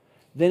you,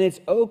 then it's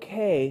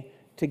okay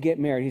to get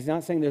married. He's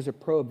not saying there's a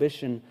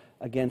prohibition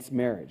against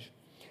marriage.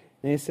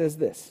 And he says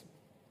this,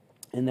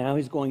 and now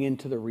he's going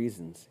into the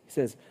reasons. He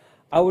says,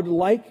 I would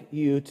like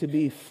you to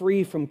be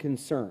free from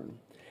concern.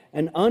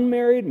 An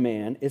unmarried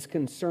man is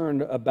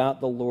concerned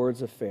about the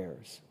Lord's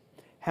affairs.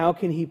 How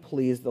can he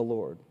please the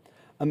Lord?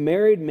 A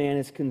married man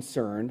is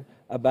concerned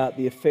about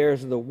the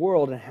affairs of the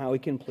world and how he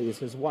can please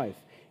his wife,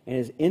 and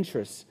his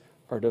interests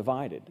are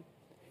divided.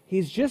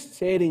 He's just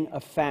stating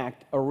a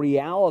fact, a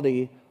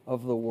reality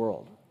of the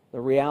world.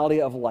 the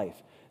reality of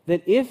life.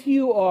 That if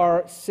you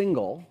are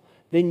single,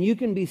 then you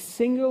can be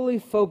singularly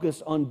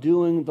focused on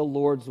doing the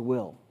Lord's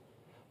will.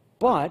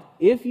 But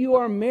if you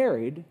are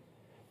married,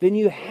 then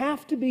you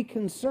have to be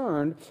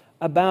concerned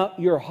about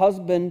your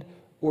husband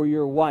or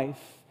your wife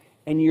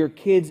and your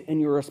kids and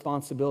your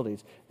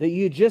responsibilities. That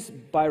you just,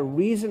 by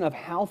reason of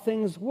how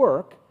things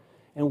work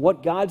and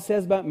what God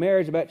says about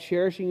marriage, about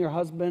cherishing your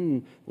husband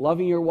and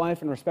loving your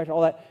wife and respect,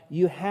 all that,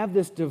 you have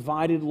this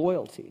divided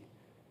loyalty,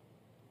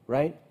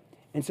 right?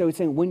 And so he's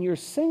saying when you're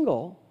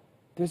single,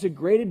 there's a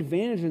great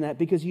advantage in that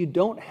because you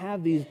don't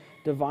have these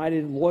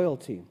divided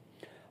loyalty.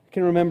 I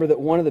can remember that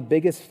one of the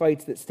biggest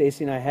fights that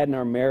Stacy and I had in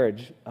our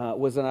marriage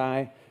was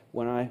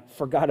when I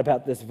forgot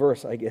about this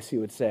verse, I guess you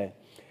would say.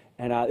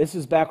 And this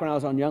was back when I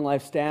was on Young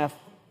Life staff,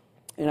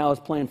 and I was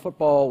playing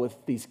football with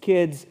these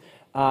kids,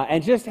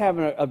 and just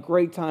having a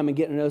great time and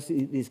getting to know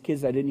these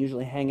kids that I didn't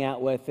usually hang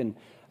out with. And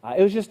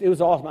it was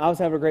awesome. I was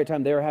having a great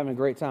time. They were having a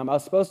great time. I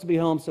was supposed to be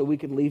home so we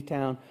could leave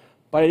town,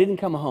 but I didn't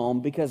come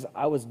home because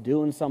I was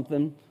doing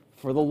something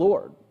for the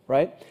Lord,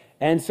 right?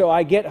 And so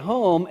I get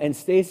home, and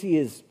Stacy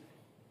is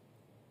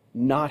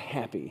not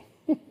happy.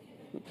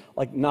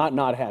 Like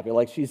not happy.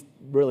 Like she's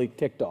really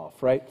ticked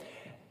off, right?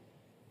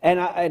 And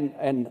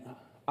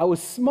I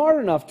was smart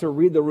enough to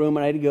read the room,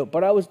 and I had to go,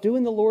 but I was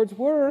doing the Lord's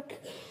work.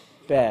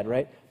 Bad,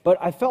 right? But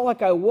I felt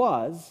like I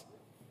was,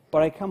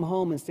 but I come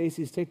home, and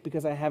Stacy's ticked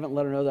because I haven't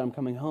let her know that I'm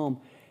coming home.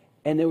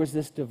 And there was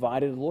this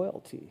divided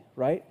loyalty,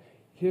 right?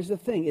 Here's the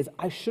thing, is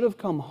I should have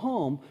come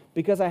home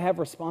because I have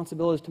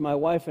responsibilities to my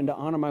wife and to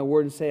honor my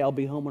word and say I'll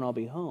be home when I'll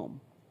be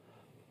home.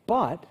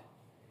 But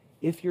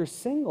if you're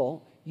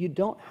single, you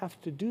don't have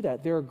to do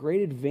that. There are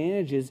great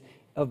advantages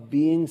of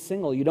being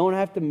single. You don't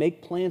have to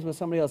make plans with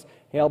somebody else.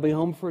 Hey, I'll be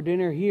home for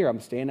dinner here. I'm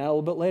staying out a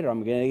little bit later.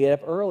 I'm going to get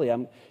up early.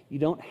 You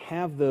don't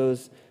have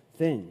those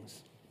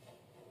things.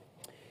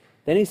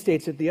 Then he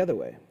states it the other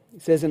way. He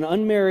says, an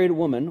unmarried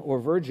woman or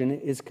virgin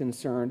is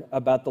concerned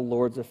about the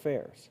Lord's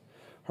affairs.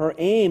 Her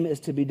aim is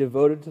to be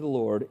devoted to the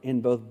Lord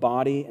in both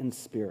body and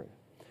spirit.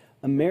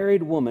 A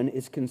married woman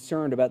is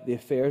concerned about the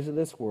affairs of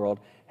this world,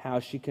 how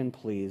she can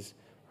please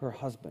her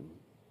husband.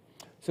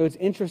 So it's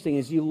interesting,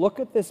 as you look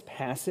at this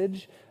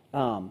passage,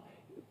 Paul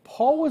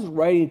was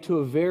writing to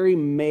a very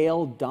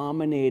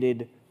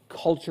male-dominated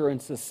culture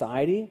and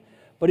society.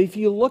 But if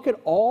you look at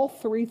all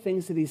three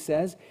things that he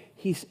says,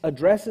 he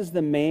addresses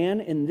the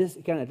man in this,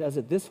 kind of does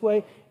it this way,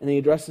 and then he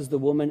addresses the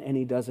woman, and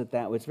he does it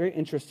that way. It's very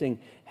interesting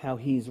how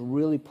he's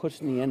really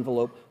pushing the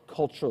envelope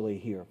culturally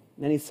here.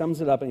 And then he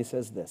sums it up and he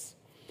says this,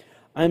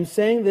 I'm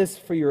saying this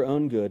for your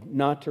own good,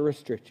 not to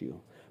restrict you,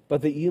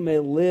 but that you may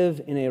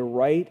live in a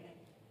right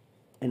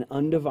and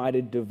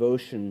undivided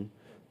devotion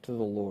to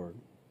the Lord.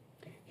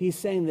 He's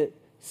saying that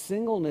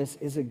singleness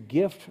is a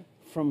gift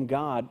from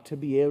God to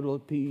be able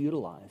to be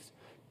utilized,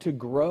 to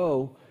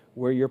grow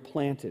where you're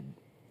planted.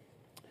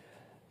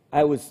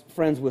 I was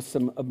friends with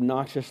some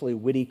obnoxiously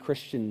witty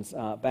Christians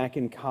back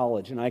in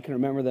college, and I can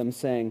remember them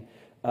saying,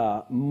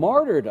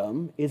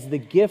 martyrdom is the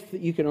gift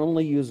that you can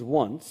only use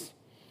once,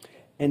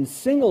 and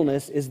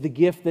singleness is the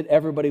gift that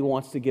everybody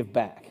wants to give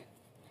back.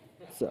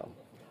 So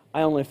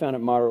I only found it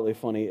moderately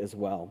funny as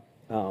well.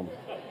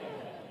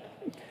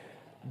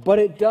 But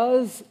it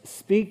does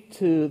speak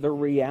to the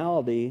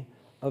reality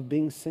of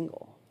being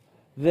single,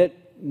 that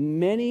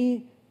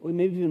many,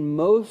 maybe even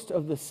most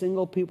of the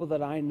single people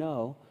that I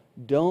know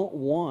don't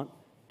want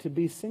to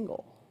be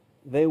single.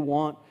 They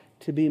want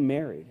to be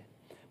married.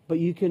 But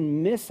you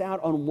can miss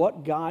out on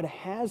what God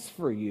has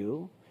for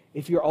you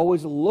if you're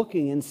always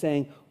looking and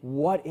saying,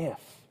 what if?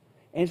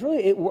 And it's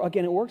really,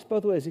 again, it works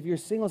both ways. If you're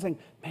single saying,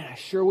 man, I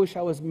sure wish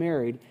I was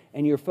married,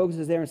 and your focus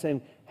is there and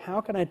saying,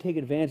 how can I take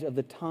advantage of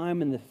the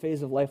time and the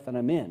phase of life that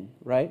I'm in,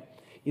 right?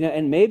 You know,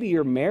 and maybe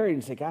you're married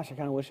and say, gosh, I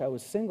kind of wish I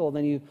was single.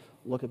 Then you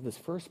look at this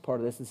first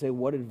part of this and say,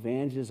 what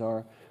advantages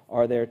are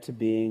there to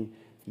being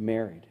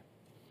married?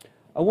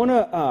 I want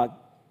to,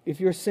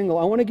 if you're single,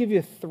 I want to give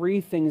you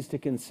three things to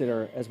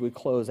consider as we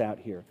close out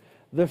here.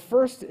 The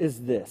first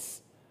is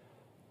this.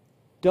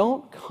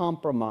 Don't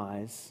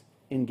compromise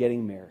in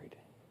getting married.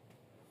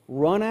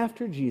 Run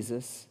after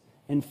Jesus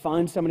and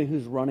find somebody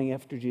who's running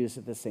after Jesus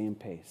at the same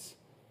pace.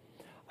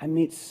 I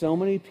meet so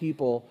many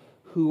people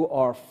who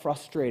are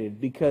frustrated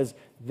because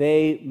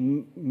they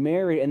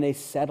married and they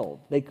settled,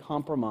 they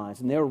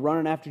compromised, and they were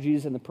running after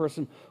Jesus and the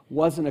person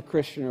wasn't a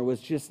Christian or was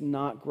just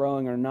not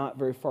growing or not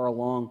very far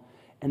along.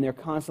 And they're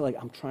constantly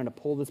like, I'm trying to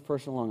pull this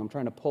person along. I'm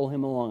trying to pull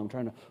him along. I'm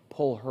trying to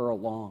pull her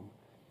along.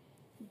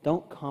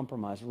 Don't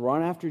compromise.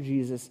 Run after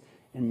Jesus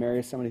and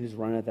marry somebody who's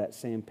running at that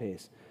same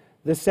pace.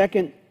 The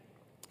second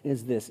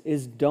is this,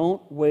 is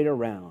don't wait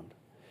around.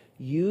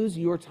 Use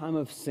your time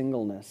of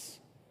singleness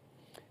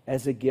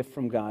as a gift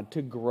from God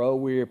to grow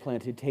where you're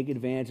planted, to take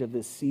advantage of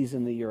this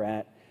season that you're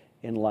at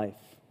in life.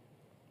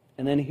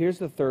 And then here's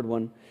the third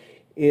one,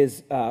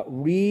 is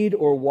read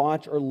or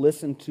watch or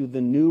listen to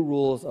the new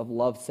rules of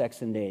love,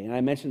 sex, and dating. And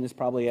I mention this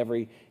probably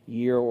every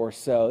year or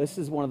so. This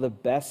is one of the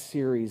best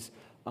series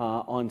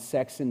on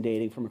sex and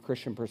dating from a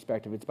Christian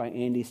perspective. It's by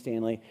Andy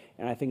Stanley,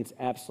 and I think it's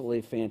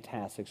absolutely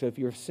fantastic. So if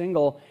you're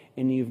single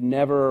and you've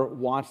never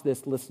watched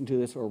this, listened to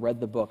this, or read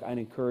the book, I'd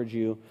encourage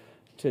you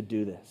to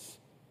do this.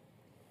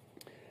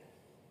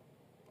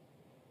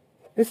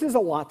 This is a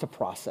lot to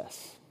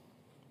process.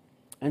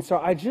 And so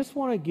I just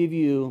want to give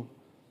you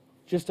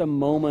just a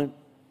moment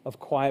of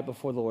quiet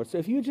before the Lord. So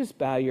if you just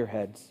bow your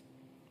heads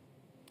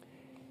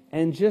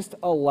and just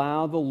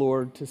allow the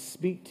Lord to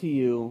speak to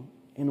you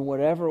in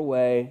whatever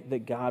way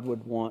that God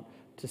would want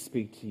to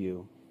speak to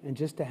you, and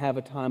just to have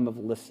a time of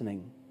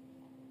listening.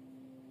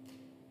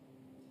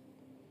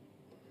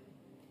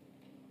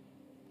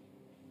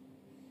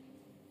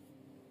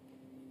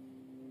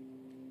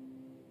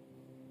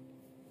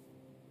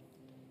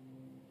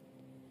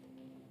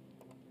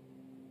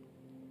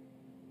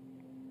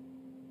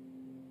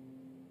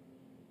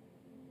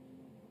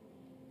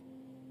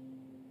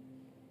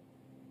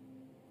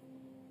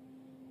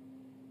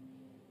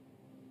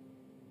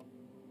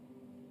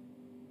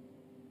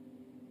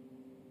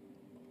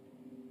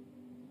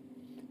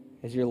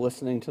 As you're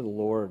listening to the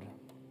Lord,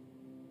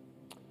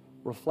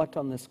 reflect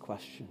on this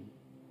question.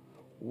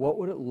 What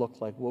would it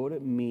look like? What would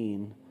it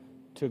mean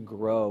to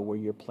grow where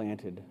you're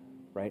planted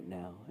right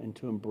now and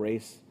to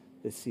embrace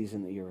this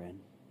season that you're in?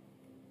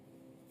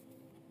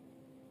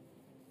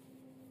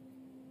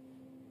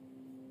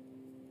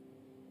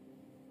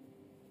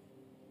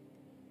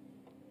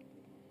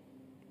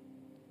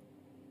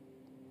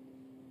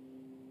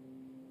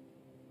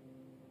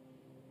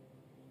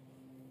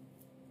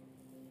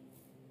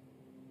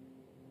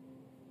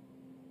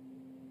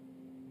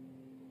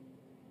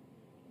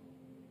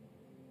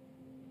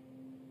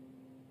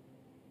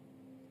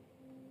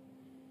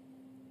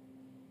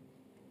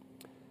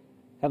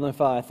 Heavenly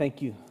Father, I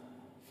thank you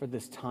for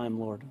this time,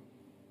 Lord.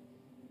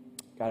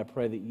 God, I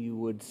pray that you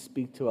would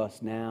speak to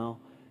us now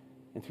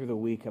and through the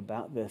week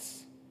about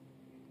this.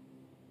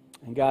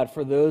 And God,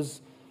 for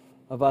those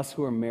of us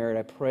who are married,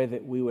 I pray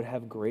that we would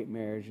have great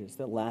marriages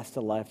that last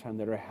a lifetime,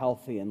 that are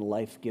healthy and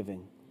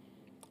life-giving.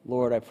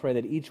 Lord, I pray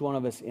that each one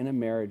of us in a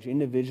marriage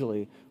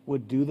individually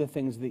would do the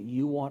things that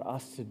you want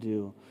us to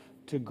do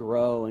to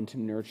grow and to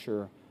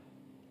nurture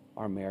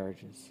our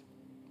marriages.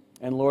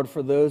 And Lord,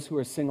 for those who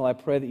are single, I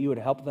pray that you would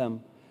help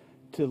them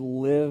to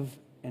live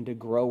and to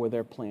grow where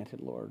they're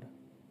planted, Lord,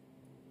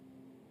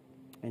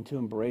 and to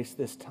embrace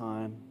this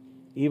time,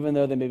 even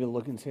though they may be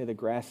looking and say the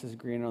grass is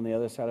greener on the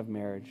other side of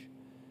marriage.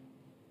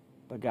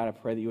 But God, I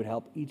pray that you would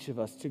help each of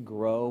us to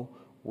grow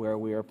where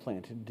we are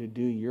planted, to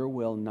do your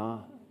will,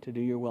 to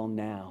do your will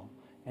now,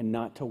 and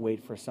not to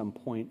wait for some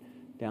point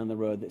down the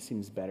road that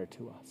seems better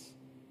to us.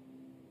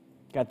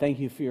 God, thank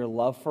you for your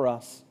love for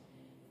us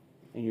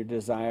and your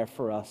desire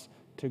for us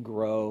to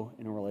grow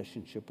in a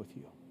relationship with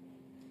you.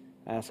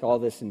 I ask all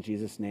this in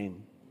Jesus'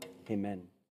 name. Amen.